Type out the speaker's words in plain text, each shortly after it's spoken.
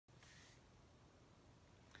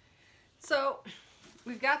So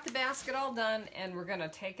we've got the basket all done, and we're gonna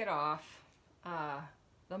take it off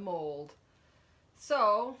the mold.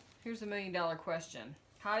 So here's a $1 million question.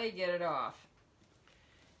 How do you get it off?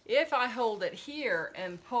 If I hold it here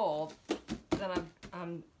and pull, then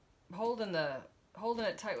I'm holding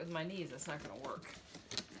it tight with my knees. It's not gonna work.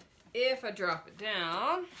 If I drop it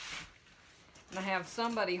down and I have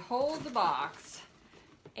somebody hold the box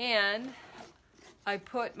and I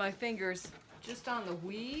put my fingers just on the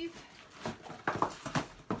weave,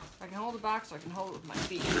 I can hold the box or I can hold it with my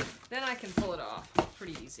feet. Then I can pull it off.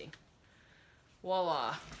 Pretty easy.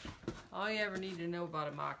 Voila. All you ever need to know about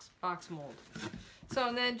a box mold. So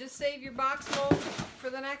and then just save your box mold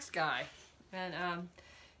for the next guy. And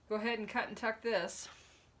go ahead and cut and tuck this.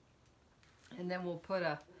 And then we'll put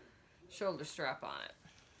a shoulder strap on it.